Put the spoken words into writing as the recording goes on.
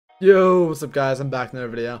Yo, what's up guys? I'm back in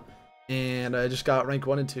another video. And I just got rank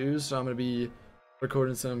 1 and 2, so I'm going to be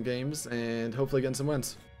recording some games and hopefully getting some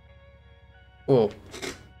wins. Whoa.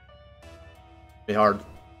 Be hard.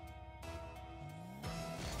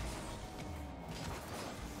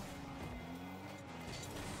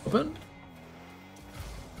 Open?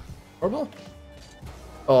 Horrible?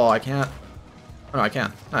 Oh, I can't. Oh, no, I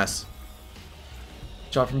can. Nice.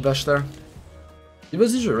 Shot from Vesh there. He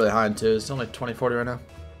was usually really high in 2. It's only 20-40 right now.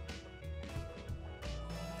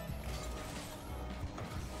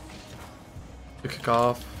 Good kick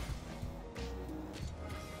off.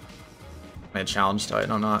 Made a challenge tight,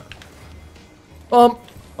 no, I'm not.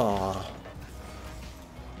 Oh.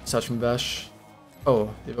 Touch from Vesh.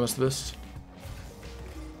 Oh, he missed the boost.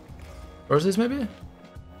 Where's these maybe?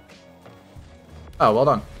 Oh, well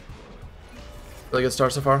done. Really good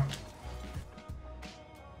start so far.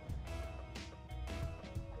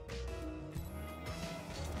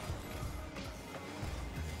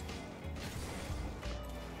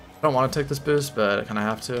 I don't want to take this boost, but I kind of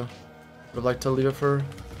have to. Would like to leave it for a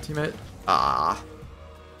teammate. Ah.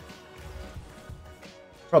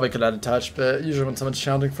 Probably could add a touch, but usually when someone's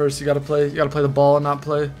challenging first, you gotta play the ball and not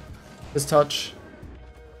play his touch.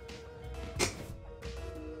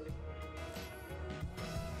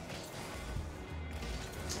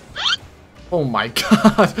 Oh my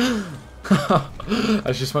god!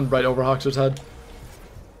 I just went right over Hawkster's head.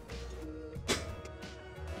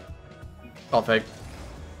 All fake.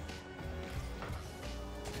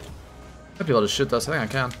 Might be able to shoot this. I think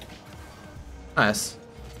I can. Nice.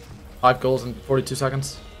 5 goals in 42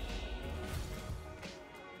 seconds.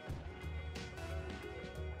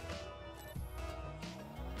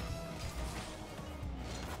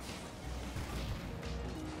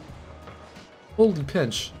 Holy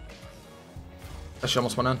pinch. Actually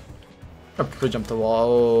almost went in. I pre-jumped the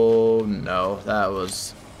wall. Oh no, that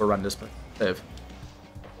was horrendous, but save.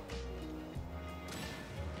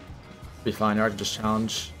 Be fine here, I can just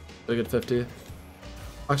challenge. Really good 50.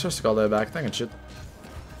 I'll try to go all the way back. I think I should.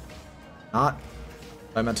 Not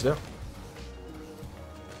what I meant to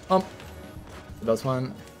do. That's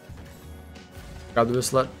fine. Grab the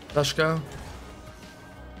boost, let Vesh go.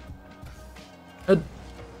 Good.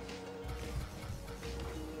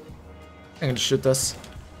 I can just shoot this.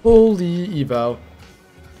 Holy Evo.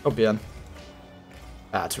 Oh, bien.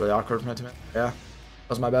 That's really awkward for my teammate. Yeah, that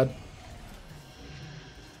was my bad.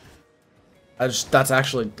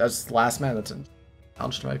 That's last man. That's a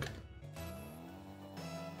challenge to make.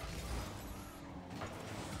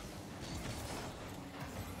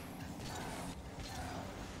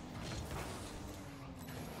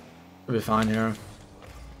 We'll be fine here.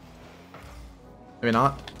 Maybe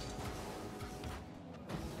not.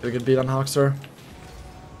 Get a good beat on Hawkster.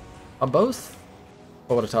 On both?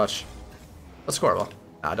 Oh, what a touch. That's scoreable.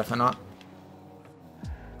 Nah, definitely not.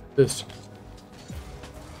 Boost.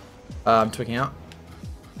 I'm tweaking out.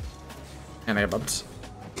 And I got bumped.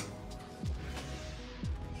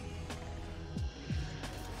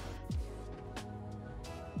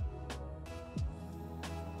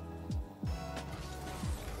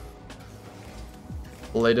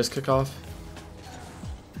 Latest kickoff.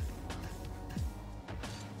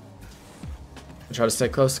 Try to stay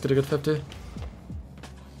close, get a good 50.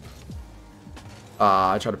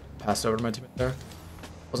 I tried to pass it over to my teammate there.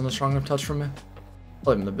 Wasn't a strong enough touch from me.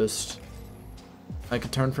 I'll leave him the boost. Make a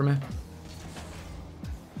turn for me.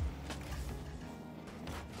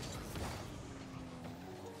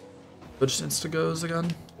 But just insta-goes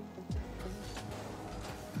again.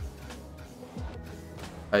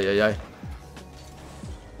 Ay.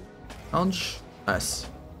 Challenge. Nice.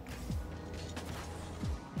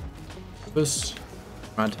 Boost.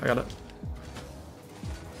 Right, I got it.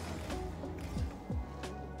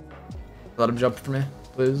 Let him jump for me,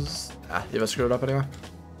 please. Ah, you have screwed it up anyway.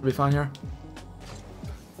 We'll be fine here.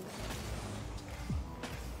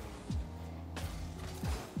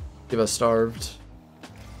 Give us starved.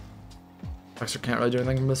 Hawkster can't really do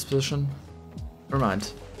anything from this position. Never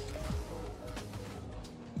mind.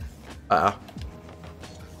 Nice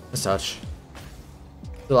touch.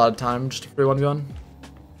 A lot of time just to free 1v1.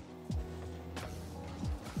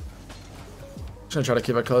 Just gonna try to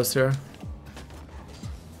keep it close here.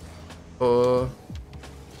 Oh.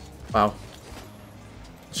 Wow.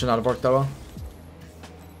 Should not have worked that well.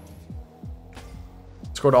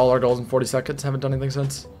 Scored all our goals in 40 seconds. Haven't done anything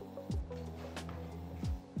since.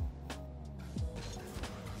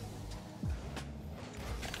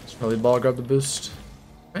 Just probably ball, grab the boost.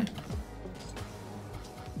 Okay.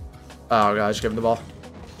 Oh god, I just gave him the ball.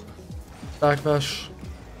 Back Vesh.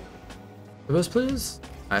 The boost, please.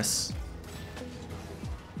 Nice.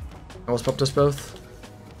 Almost popped us both.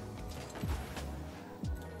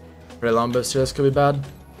 Pretty long boost here. This could be bad.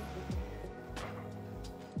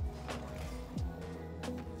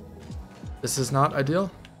 This is not ideal.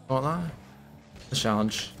 Won't lie. The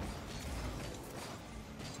challenge.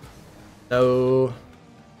 No.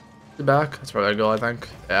 Get back. That's probably a goal, I think.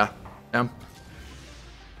 Yeah. Yeah.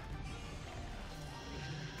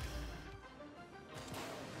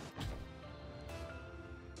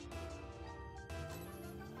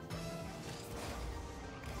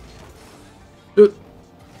 Dude.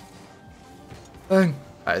 Dang.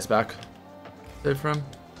 Alright, he's back. Save for him.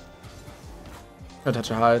 Try to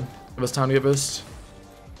touch a hide. Give us time to get boost.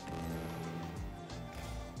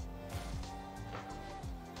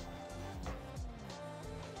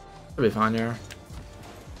 Should be fine here.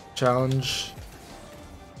 Challenge.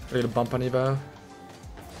 Gotta get a bump on Evo. A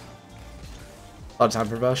lot of time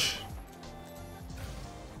for Vesh.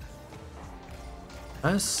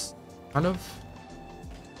 Nice. Kind of.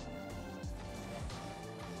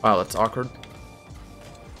 Wow, that's awkward.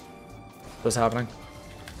 What's happening?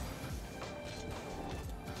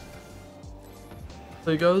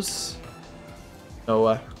 There he goes. No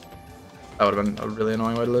way. That would have been a really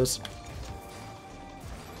annoying way to lose.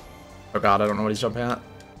 Oh god, I don't know what he's jumping at.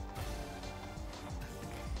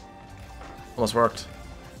 Almost worked.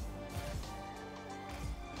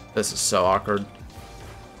 This is so awkward.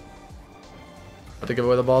 Had to give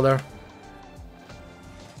away the ball there.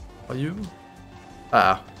 Are you?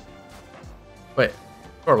 Ah. Wait.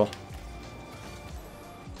 Horrible.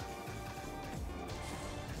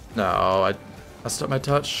 No, I messed up my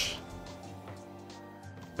touch.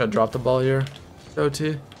 Gotta drop the ball here.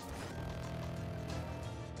 OT.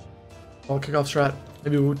 Ball kickoff strat.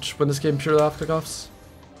 Maybe we'll win this game purely off kickoffs.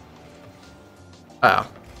 Ah.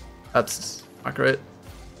 That's not great.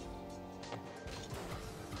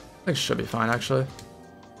 I think it should be fine, actually.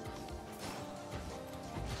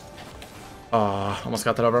 Ah, almost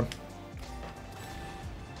got that over him.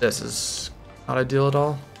 This is not ideal at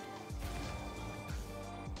all.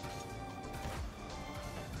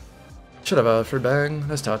 Should have a free bang.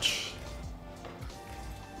 Nice touch.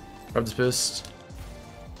 Grab this boost.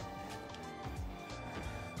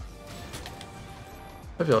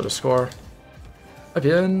 Might be able to score. Might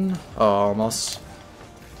be in. Oh, almost.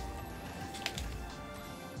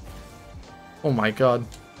 Oh my god.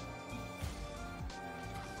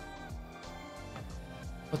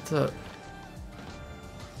 What the?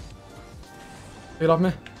 Get off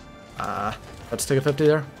me. Let's take a 50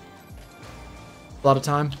 there. A lot of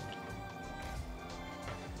time.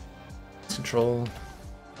 Control.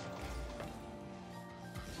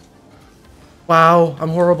 Wow, I'm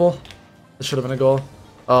horrible. This should have been a goal.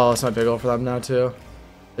 Oh, this might be a goal for them now too.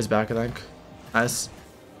 He's back, I think. Nice.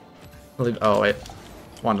 Oh wait,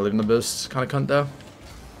 wanted to leave him the boost. Kind of cunt though.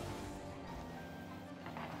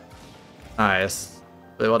 Nice.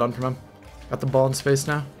 Really well done from him. Got the ball in space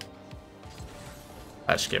now.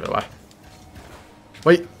 I just gave it away.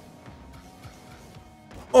 Wait.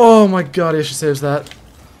 Oh my god, he actually saves that.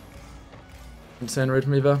 Insane raid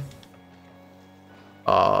from Evo.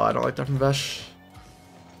 Oh, I don't like that from Vesh.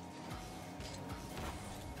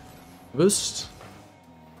 Boost.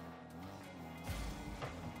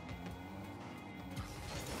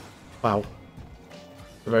 Wow.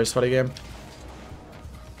 A very sweaty game.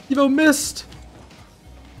 Evo missed!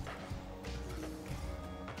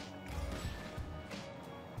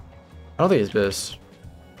 I don't think he's boost.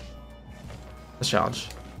 This challenge.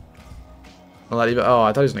 I'll let Evo. Oh,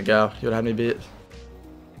 I thought he was gonna go. He would have had me beat.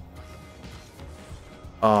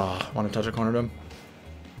 Oh, I want to touch a corner to him.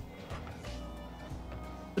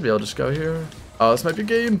 Should be able to just go here. Oh, this might be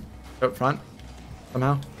game. Go up front.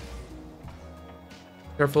 Somehow.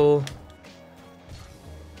 Careful.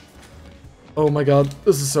 Oh my god,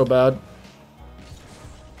 this is so bad.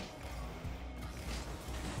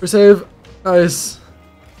 For save. Nice.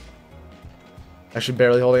 Actually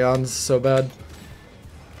barely holding on. This is so bad.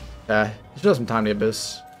 Yeah, you should have some time to get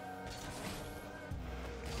boost.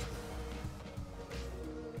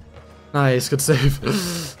 Nice, good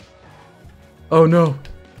save. Oh no.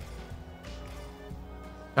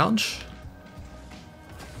 Challenge?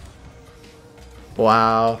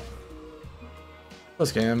 Wow.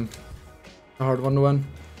 This game. A hard one to win.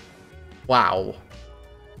 Wow.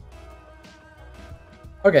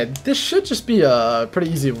 Okay, this should just be a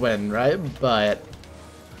pretty easy win, right? But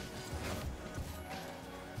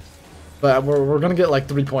we're gonna get like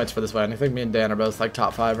 3 points for this win. I think me and Dan are both like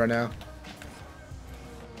top 5 right now.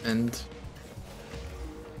 And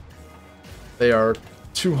they are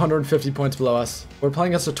 250 points below us. We're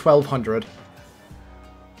playing against a 1200.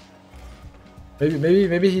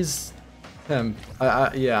 Maybe he's him.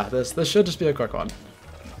 Yeah, this should just be a quick one.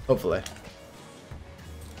 Hopefully.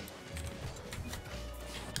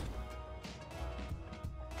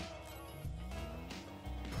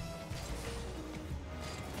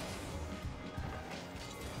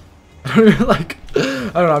 Like,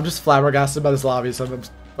 I don't know, I'm just flabbergasted by this lobby, so I'm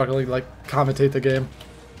struggling to, like, commentate the game.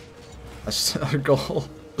 That's just our goal.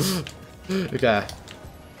 Okay.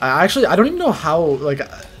 I don't even know how, like,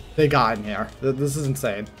 they got in here. This is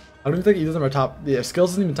insane. I don't even think either of them are top, yeah,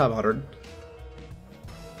 skills isn't even top 100.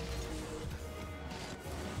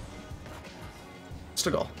 Just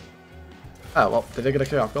a goal. Oh, well, they did get a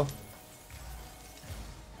kickoff goal.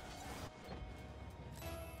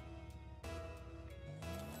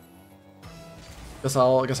 Guess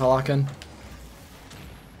I'll lock in.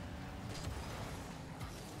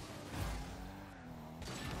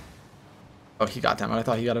 Oh, he got demo. I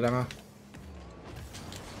thought he got a demo.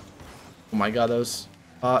 Oh my god, that was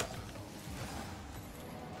hot.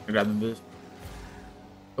 I grab the boost.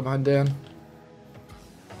 Go behind Dan.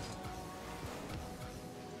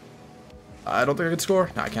 I don't think I can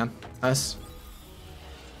score. No, I can. Nice.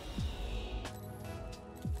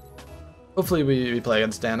 Hopefully we play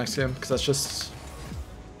against Dan next game, because that's just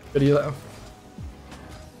good elo.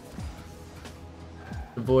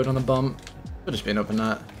 Avoid on the bump. Could just be an open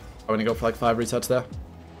net. I'm gonna go for like 5 resets there.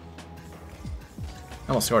 I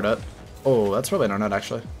almost scored it. Oh, that's probably in our net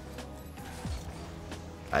actually.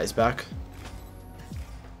 He's back.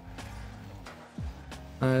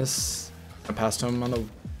 Nice. I passed him on the...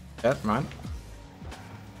 Yeah, mine.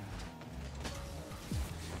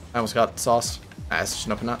 I almost got sauce. Nice, just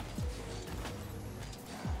an open net.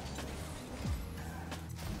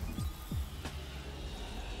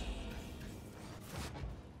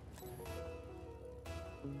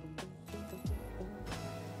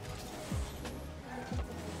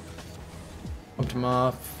 Bumped him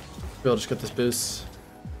off. We'll just get this boost.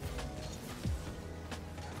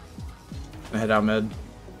 Gonna head out mid.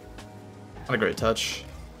 Not a great touch.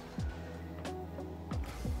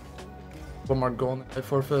 One more goal in the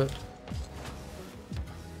forfeit.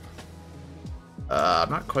 I'm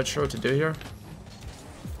not quite sure what to do here.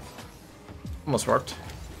 Almost worked.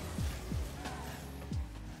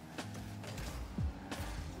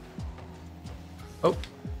 Oh.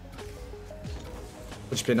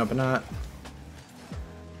 Just been open at.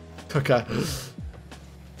 Okay.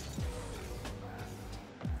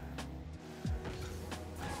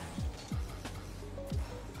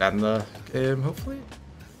 Bad in the game, hopefully.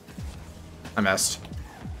 I missed.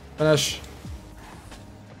 Finish.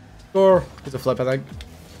 Score. It's a flip, I think.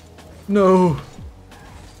 No.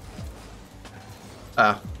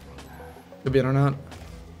 Ah. Could be internet.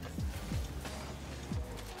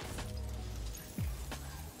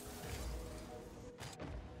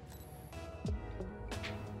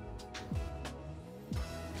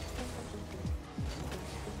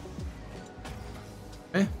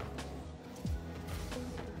 Okay.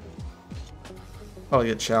 Probably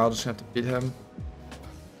get challenged, just have to beat him.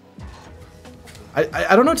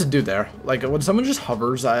 I don't know what to do there. Like, when someone just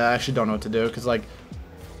hovers, I actually don't know what to do, because, like,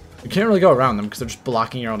 you can't really go around them, because they're just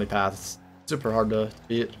blocking your only path. It's super hard to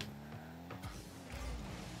beat.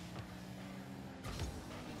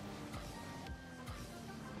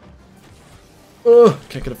 Oh,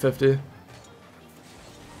 can't get a 50.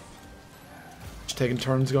 Just taking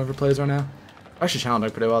turns going for plays right now. Actually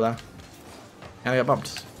challenging pretty well, though. And I got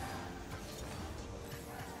bumped.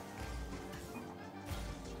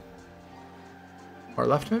 Or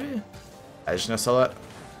left, maybe? I just gonna sell it.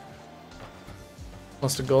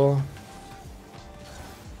 Lost a goal.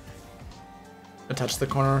 Gonna touch the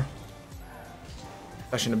corner.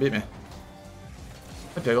 Actually gonna beat me.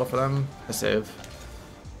 A big goal for them. A save.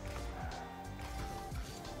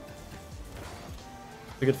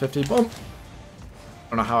 A good 50. Boom! I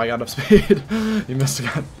don't know how I got up speed. You missed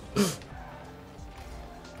again.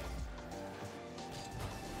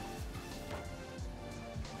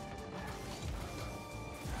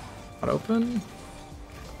 Not open.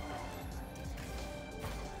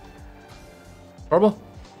 Horrible.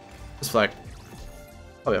 This flag.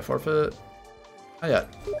 Probably a forfeit. Not yet.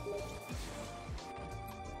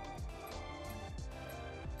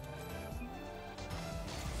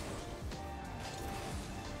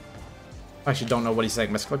 I actually don't know what he's saying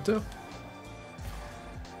misclick to.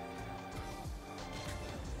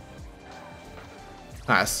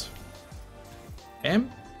 Nice.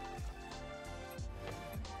 Aim?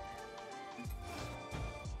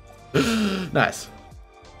 Nice.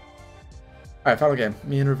 Alright, final game.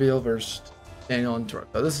 Me and Reveal versus Daniel and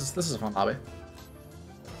Toronto. This is a fun lobby.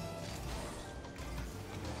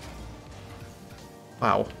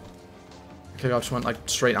 Wow. Kickoff just went like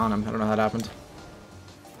straight on him. I don't know how that happened.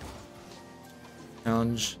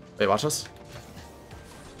 Challenge. Wait, watch this.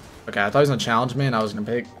 Okay, I thought he was gonna challenge me and I was gonna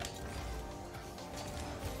pick.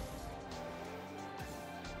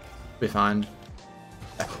 Be fine.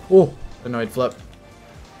 Oh, didn't know he'd flip.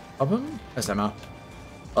 Up him? Nice ammo.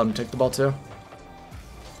 Let him take the ball too.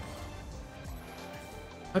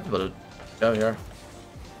 Might be able to go here.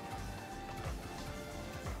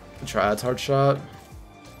 Good try, it's a hard shot.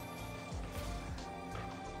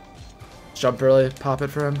 Jump early, pop it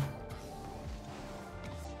for him.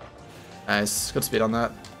 Nice, good speed on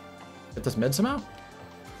that. Get this mid somehow?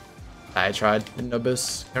 I tried, didn't no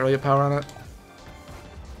boost, can't really get power on it.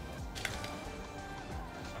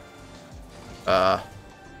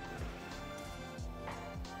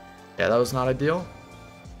 Yeah, that was not ideal.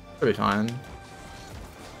 Should be fine.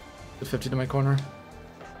 Good 50 to my corner.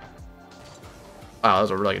 Wow, that was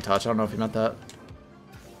a really good touch. I don't know if he meant that.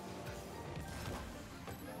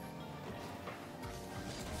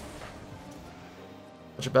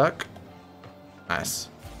 Touch it back. Nice.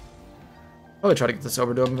 Probably try to get this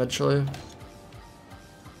over to him eventually.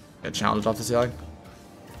 Get challenged off the ceiling.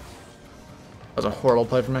 That was a horrible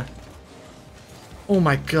play for me. Oh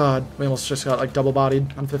my god. We almost just got like double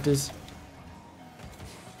bodied on 50s.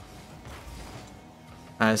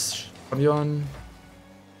 Nice. 1v1.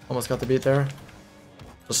 Almost got the beat there.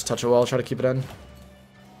 Just touch a wall, try to keep it in.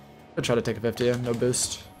 Could try to take a 50, no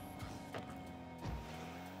boost.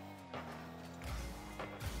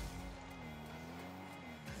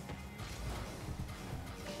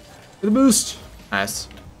 Get a boost! Nice.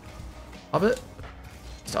 Love it.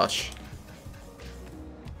 Touch.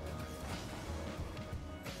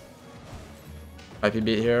 Might be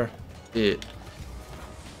beat here. Beat.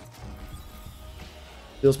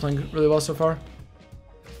 Feels playing really well so far.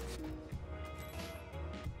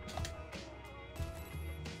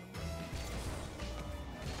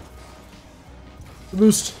 The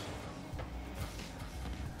boost.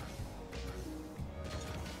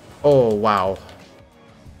 Oh, wow.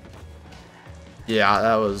 Yeah,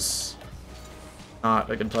 that was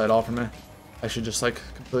not a good play at all for me. I should just like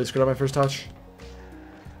completely screwed up my first touch.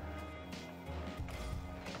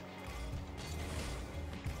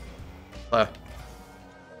 Play.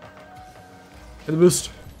 Get the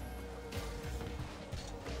boost.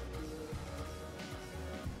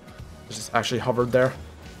 Just actually hovered there.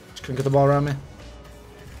 Just couldn't get the ball around me.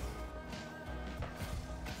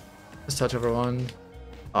 Just touch over one.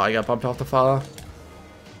 Oh, I got bumped off the follow.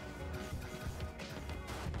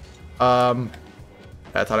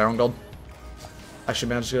 I thought I owned gold. Actually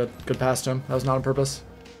managed to get a good pass to him. That was not on purpose.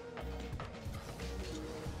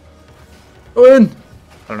 Go in!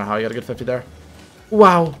 I don't know how he got a good 50 there.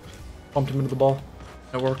 Wow! Bumped him into the ball.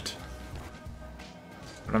 It worked.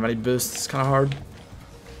 I don't have any boosts. It's kind of hard.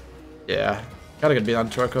 Yeah. Got a good beat on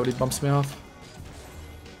Turco, but he bumps me off.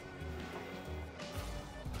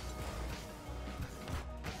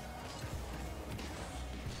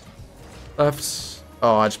 Left.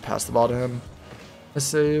 Oh, I just passed the ball to him. A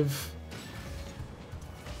save.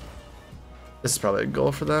 This is probably a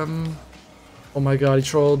goal for them. Oh my god, he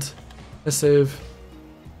trolled. A save.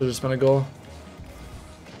 Should have just been a goal.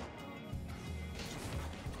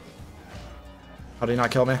 How did he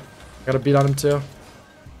not kill me? I got a beat on him too.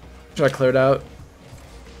 Should I cleared out?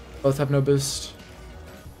 Both have no boost.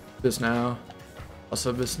 Boost now.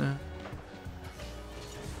 Also boost now.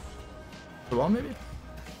 The wall maybe?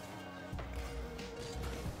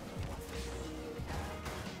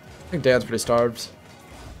 I think Dan's pretty starved.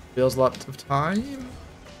 Feels a lot of time.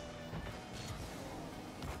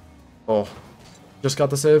 Oh. Just got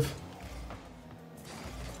the save.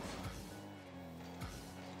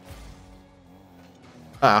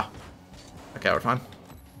 Ah. Okay, we're fine.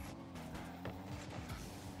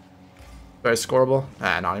 Very scoreable.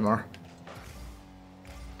 Ah, not anymore.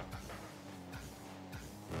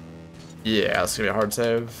 Yeah, that's gonna be a hard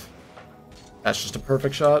save. That's just a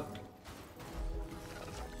perfect shot.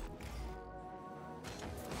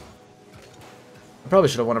 Probably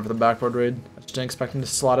should have won it for the backboard raid. I just didn't expect him to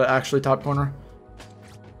slot it actually top corner.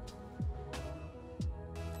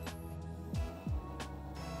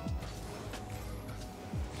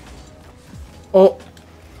 Oh!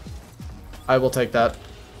 I will take that.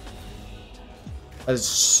 That is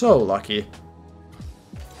so lucky.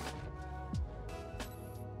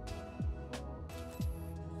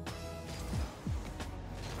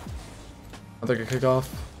 I think I kick off.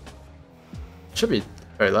 Should be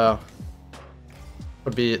very low.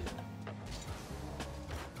 Would be it.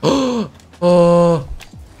 Oh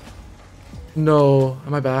no,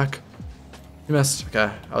 am I back? You missed.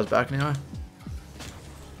 Okay, I was back anyway.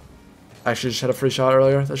 I actually just had a free shot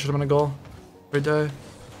earlier. That should have been a goal. Great day.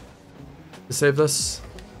 To save this.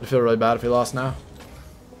 I feel really bad if we lost now.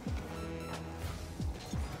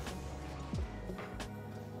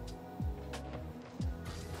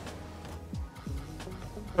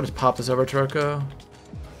 I'll just pop this over to Turco.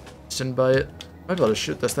 Just didn't bite. Might be able to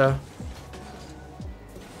shoot this though.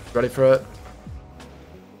 Ready for it.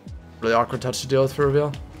 Really awkward touch to deal with for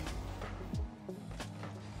reveal. I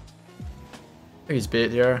think he's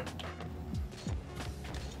beat here.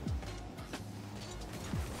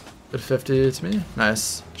 Good 50 to me.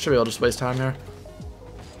 Nice. Should be able to just waste time here.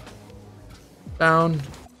 Down.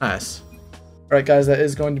 Nice. Alright guys, that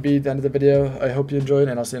is going to be the end of the video. I hope you enjoyed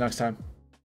and I'll see you next time.